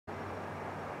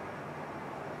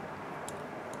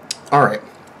Alright,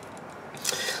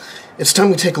 it's time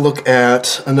we take a look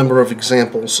at a number of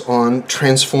examples on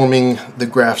transforming the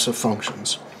graphs of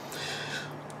functions.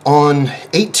 On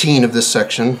 18 of this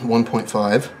section,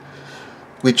 1.5,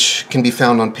 which can be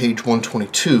found on page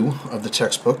 122 of the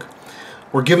textbook,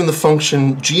 we're given the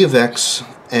function g of x,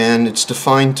 and it's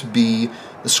defined to be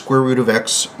the square root of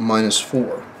x minus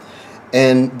 4.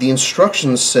 And the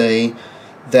instructions say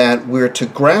that we're to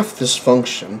graph this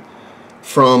function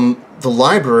from the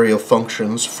library of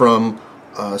functions from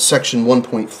section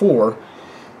 1.4,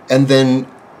 and then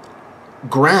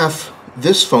graph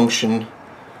this function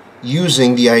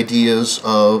using the ideas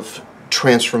of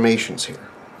transformations here.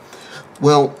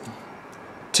 Well,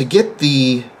 to get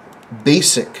the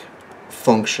basic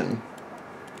function,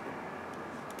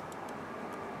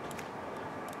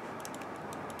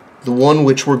 the one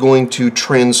which we're going to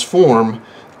transform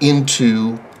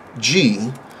into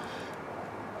g,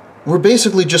 we're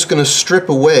basically just going to strip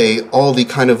away all the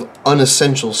kind of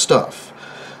unessential stuff.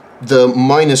 The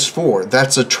minus 4,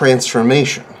 that's a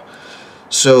transformation.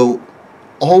 So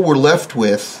all we're left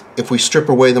with, if we strip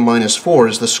away the minus 4,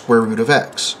 is the square root of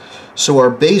x. So our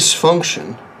base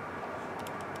function,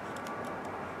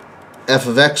 f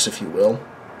of x if you will,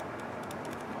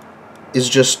 is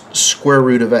just square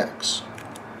root of x.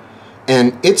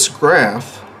 And its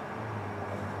graph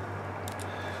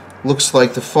looks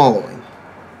like the following.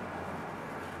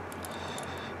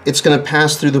 It's going to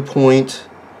pass through the point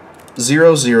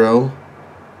 0, 0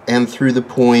 and through the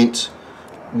point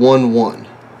 1, 1.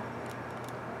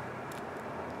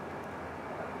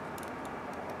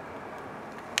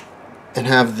 And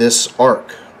have this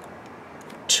arc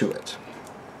to it.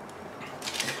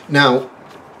 Now,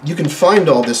 you can find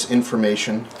all this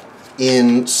information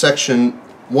in section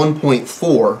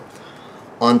 1.4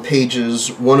 on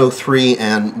pages 103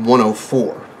 and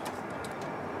 104.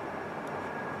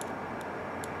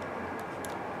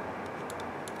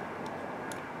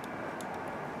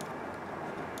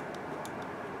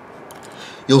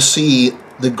 You'll see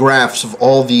the graphs of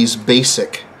all these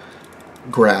basic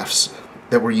graphs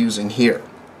that we're using here.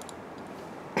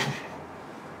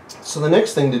 So the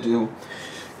next thing to do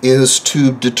is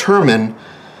to determine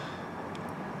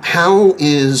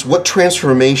what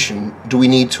transformation do we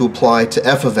need to apply to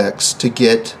f of x to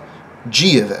get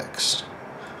g of x.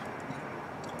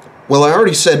 Well, I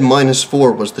already said minus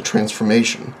 4 was the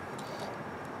transformation.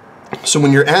 So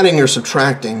when you're adding or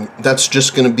subtracting, that's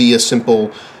just going to be a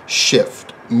simple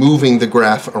shift, moving the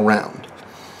graph around.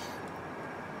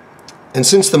 And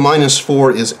since the minus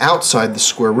 4 is outside the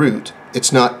square root,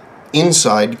 it's not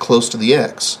inside close to the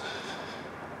x,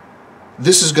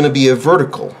 this is going to be a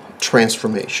vertical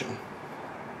transformation.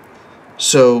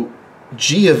 So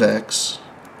g of x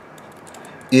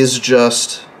is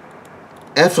just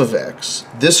f of x,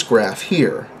 this graph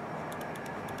here,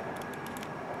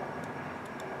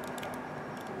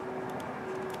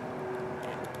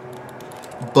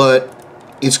 but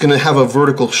it's going to have a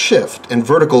vertical shift, and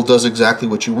vertical does exactly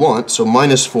what you want. So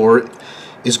minus 4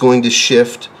 is going to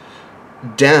shift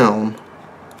down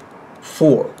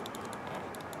 4.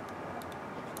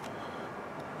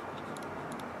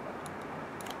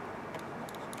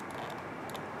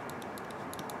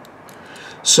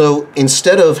 So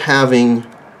instead of passing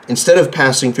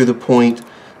through the point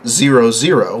 0,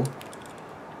 0,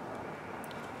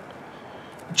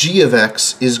 g of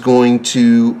x is going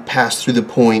to pass through the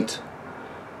point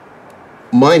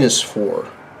minus 4, or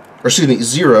excuse me,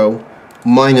 0,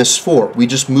 minus 4. We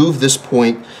just move this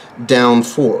point down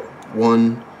 4.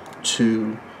 1,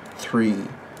 2, 3,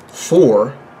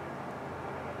 4.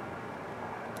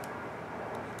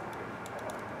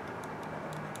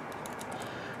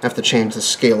 I have to change the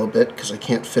scale a bit because I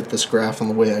can't fit this graph on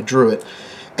the way I drew it.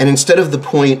 And instead of the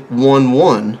point 1,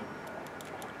 1,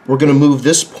 we're going to move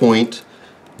this point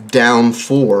down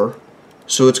 4,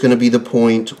 so it's going to be the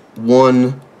point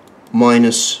 1,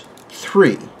 minus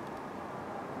 3.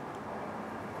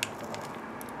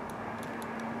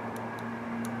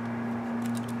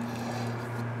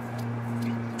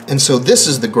 And so this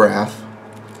is the graph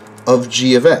of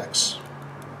g of x.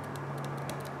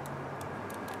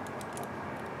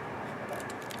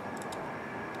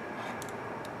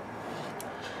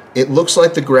 It looks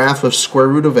like the graph of square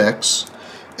root of x,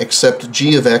 except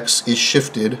g of x is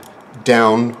shifted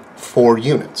down 4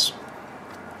 units.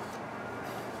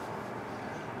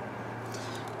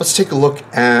 Let's take a look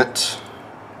at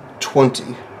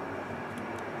 20.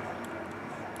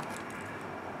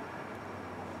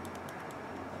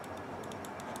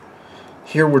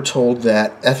 Here we're told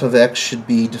that f of x should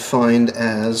be defined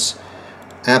as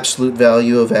absolute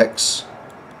value of x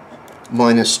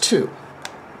minus 2.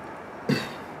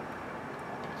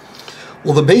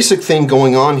 Well, the basic thing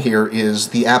going on here is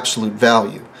the absolute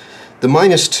value. The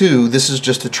 -2, this is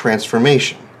just a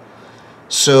transformation.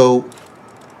 So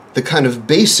the kind of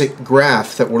basic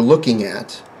graph that we're looking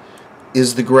at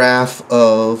is the graph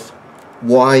of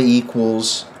y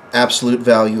equals absolute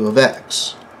value of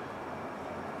x,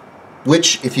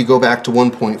 which, if you go back to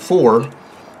 1.4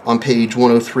 on page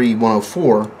 103,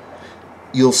 104,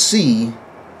 you'll see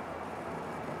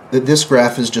that this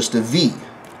graph is just a V.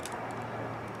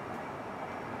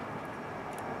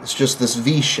 It's just this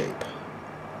V shape.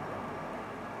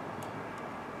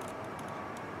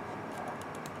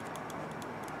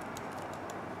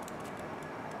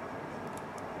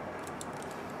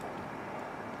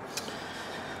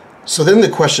 So then the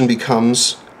question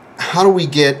becomes, how do we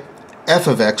get f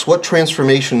of x? What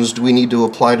transformations do we need to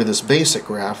apply to this basic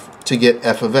graph to get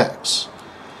f of x?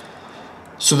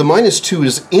 So the -2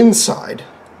 is inside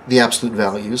the absolute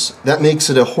values. That makes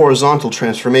it a horizontal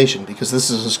transformation because this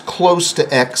is as close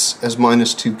to x as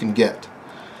 -2 can get.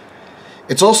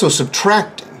 It's also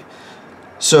subtracting.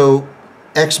 So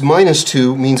x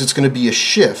 -2 means it's going to be a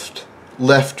shift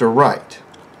left or right.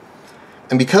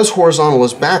 And because horizontal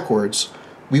is backwards,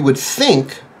 we would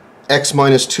think x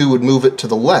 -2 would move it to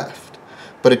the left,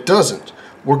 but it doesn't.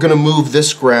 We're going to move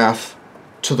this graph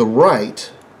to the right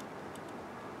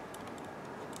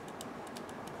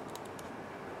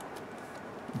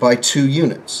by 2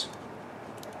 units.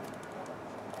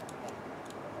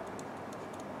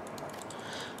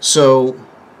 So,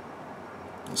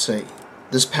 let's say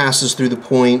this passes through the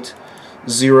point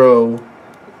 0,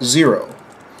 0.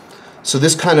 So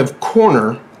this kind of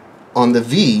corner on the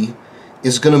V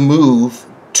is going to move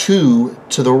 2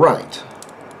 to the right.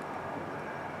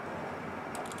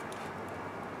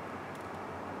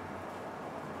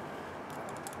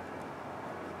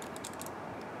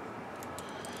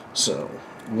 So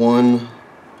 1,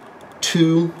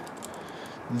 2,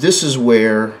 this is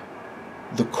where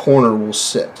the corner will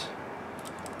sit.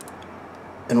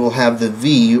 And we'll have the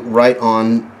V right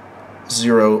on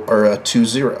 0 or 2,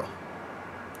 0.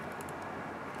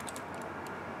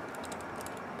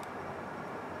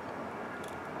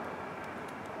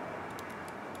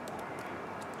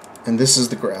 And this is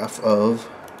the graph of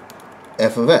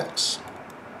f of x.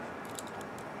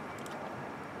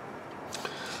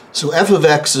 So f of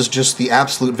x is just the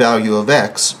absolute value of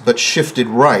x, but shifted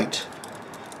right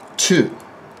 2.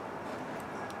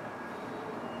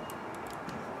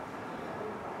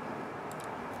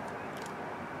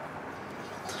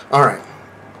 All right.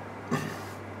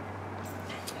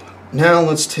 Now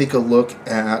let's take a look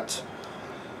at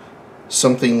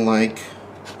something like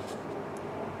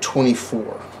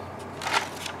 24.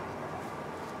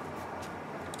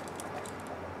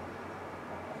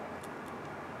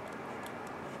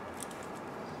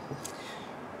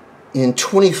 In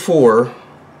 24,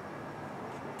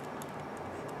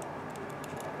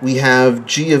 we have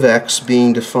g of x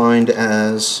being defined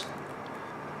as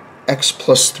x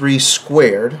plus 3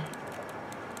 squared,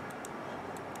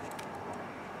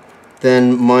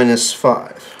 then minus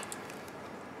 5.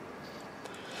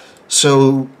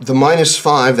 So the minus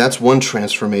 5, that's one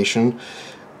transformation,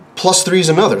 plus 3 is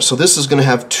another. So this is going to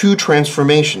have 2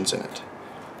 transformations in it.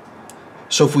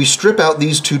 So if we strip out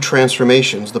these 2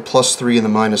 transformations, the plus 3 and the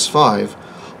minus 5,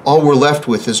 all we're left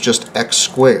with is just x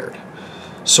squared.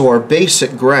 So our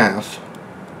basic graph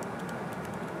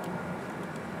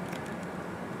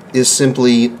is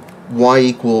simply y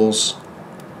equals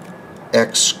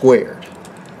x squared.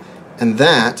 And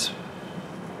that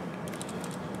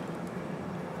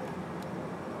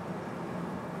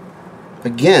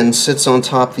again sits on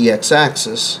top of the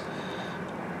x-axis,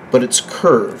 but it's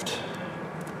curved.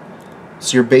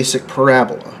 It's your basic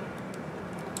parabola.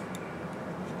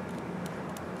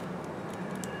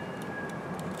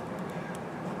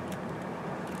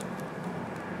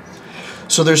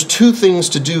 So there's 2 things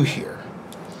to do here.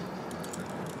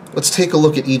 Let's take a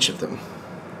look at each of them.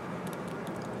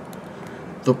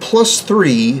 The plus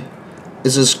 3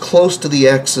 is as close to the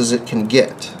x as it can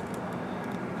get.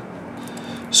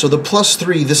 So the plus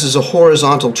 3, this is a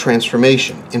horizontal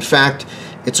transformation. In fact,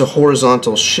 it's a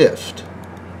horizontal shift.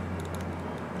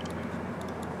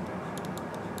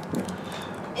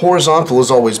 Horizontal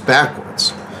is always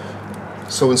backwards.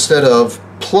 So instead of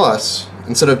plus,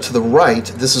 instead of to the right,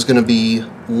 this is going to be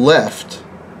left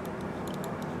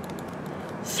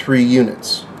 3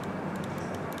 units.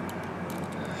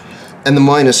 And the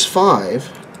minus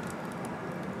 5,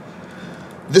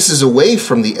 this is away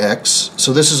from the x,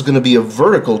 so this is going to be a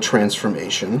vertical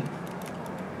transformation,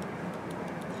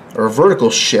 or a vertical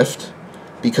shift,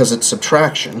 because it's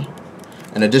subtraction,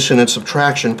 and addition and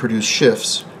subtraction produce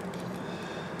shifts.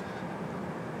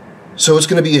 So it's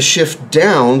going to be a shift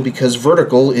down, because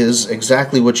vertical is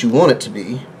exactly what you want it to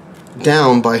be,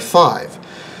 down by 5.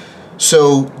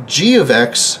 So g of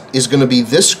x is going to be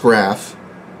this graph,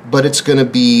 but it's going to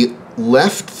be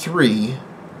left 3,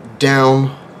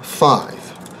 down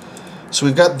 5. So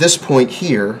we've got this point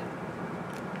here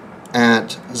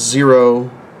at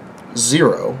 0,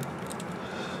 0.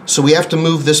 So we have to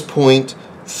move this point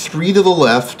 3 to the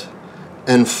left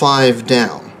and 5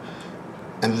 down.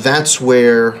 And that's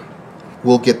where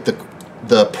we'll get the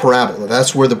parabola.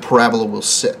 That's where the parabola will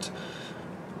sit.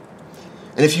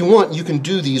 And if you want, you can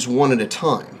do these one at a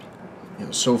time.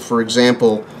 So for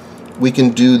example, we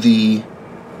can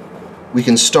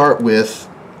start with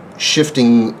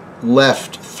shifting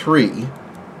left 3.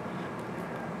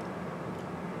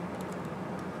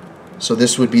 So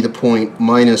this would be the point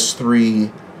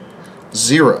 -3,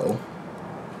 0.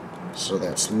 So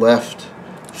that's left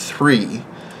 3.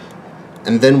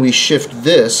 And then we shift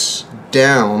this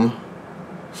down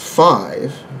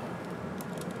 5.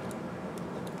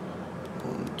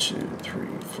 1, 2, 3,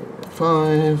 4,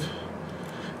 5.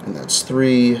 And that's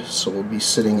 3. So we'll be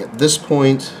sitting at this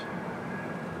point.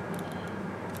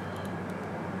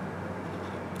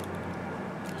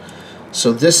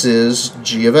 So this is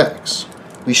g of x.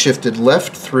 We shifted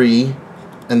left 3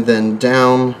 and then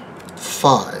down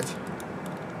 5.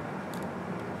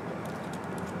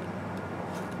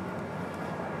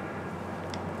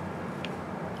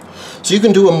 So you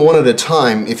can do them one at a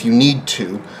time if you need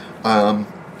to,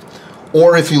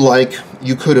 or if you like,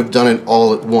 you could have done it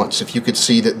all at once. If you could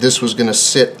see that this was going to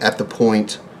sit at the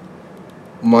point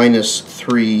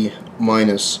 -3,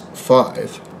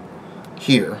 -5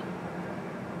 here,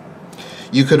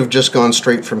 you could have just gone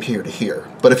straight from here to here.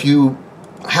 But if you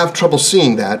have trouble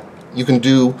seeing that, you can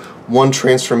do one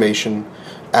transformation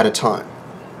at a time.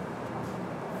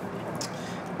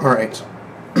 Alright,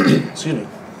 excuse me.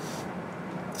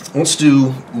 Let's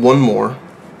do one more.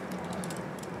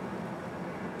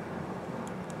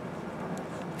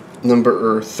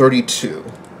 Number 32,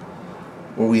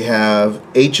 where we have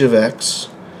h of x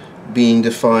being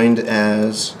defined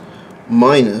as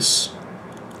minus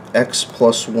x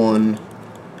plus 1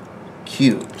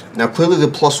 cubed. Now clearly the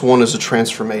plus 1 is a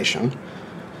transformation,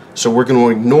 so we're going to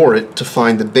ignore it to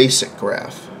find the basic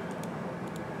graph.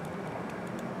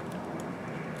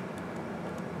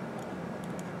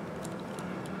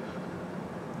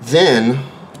 Then,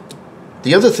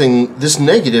 the other thing, this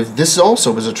negative, this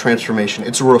also is a transformation.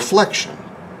 It's a reflection.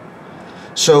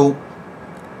 So,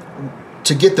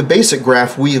 to get the basic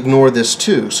graph, we ignore this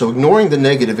too. So ignoring the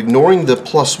negative, ignoring the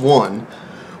plus 1,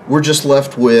 we're just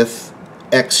left with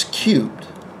x cubed.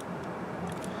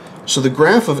 So the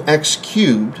graph of x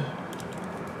cubed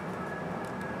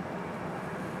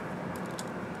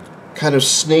kind of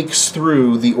snakes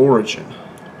through the origin,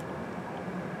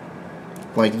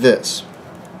 like this.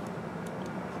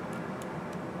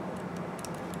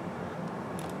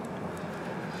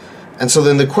 And so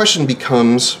then the question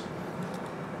becomes,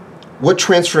 what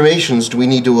transformations do we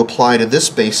need to apply to this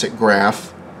basic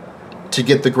graph to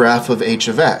get the graph of h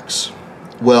of x?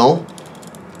 Well,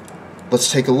 let's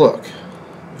take a look.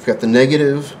 We've got the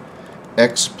negative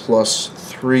x plus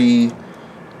 3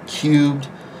 cubed.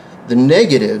 The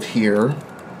negative here,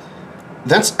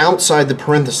 that's outside the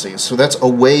parentheses, so that's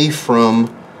away from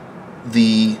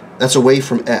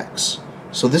x.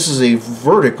 So this is a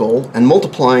vertical, and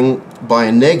multiplying by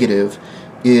a negative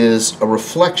is a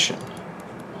reflection.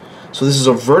 So this is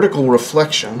a vertical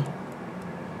reflection,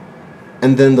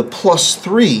 and then the plus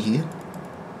 3,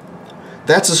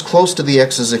 that's as close to the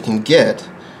x as it can get,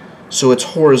 so it's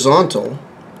horizontal.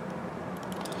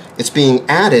 It's being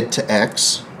added to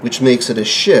x, which makes it a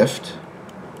shift.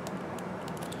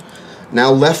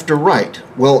 Now left or right?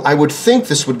 Well, I would think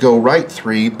this would go right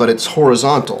 3, but it's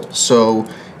horizontal, so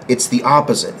it's the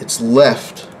opposite. It's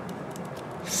left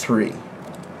 3.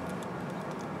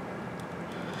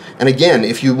 And again,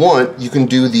 if you want, you can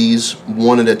do these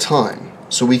one at a time.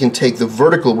 So we can take the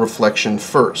vertical reflection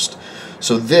first.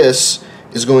 So this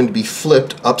is going to be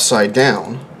flipped upside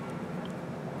down.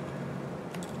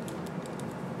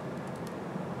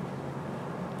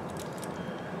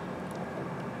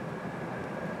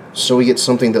 So we get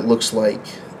something that looks like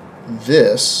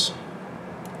this,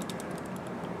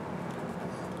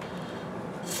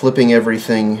 flipping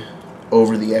everything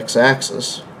over the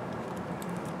x-axis,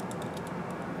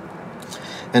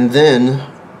 and then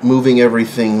moving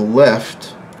everything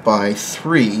left by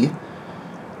 3.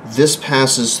 This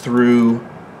passes through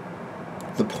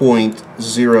the point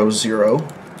 0, 0.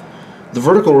 The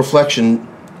vertical reflection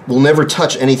will never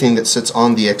touch anything that sits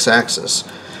on the x-axis.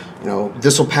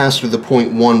 This will pass through the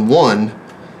point 1, 1,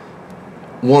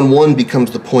 1, 1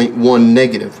 becomes the point 1,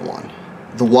 negative 1.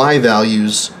 The y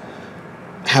values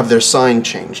have their sign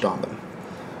changed on them.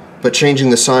 But changing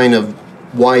the sign of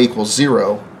y equals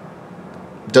 0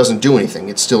 doesn't do anything.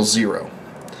 It's still 0.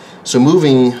 So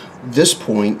moving this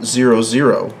point, 0,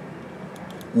 0,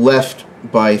 left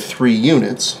by 3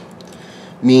 units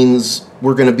means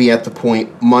we're going to be at the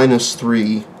point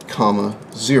 -3,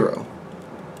 0.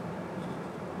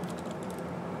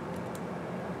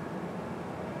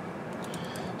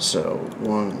 So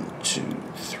 1, 2,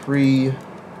 3.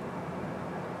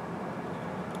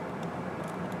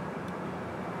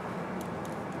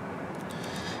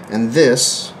 And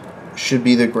this should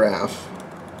be the graph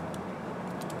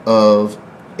of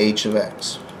h of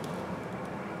x.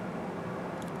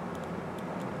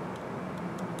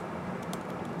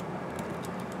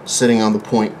 Sitting on the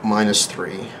point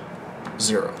 -3,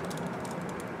 0.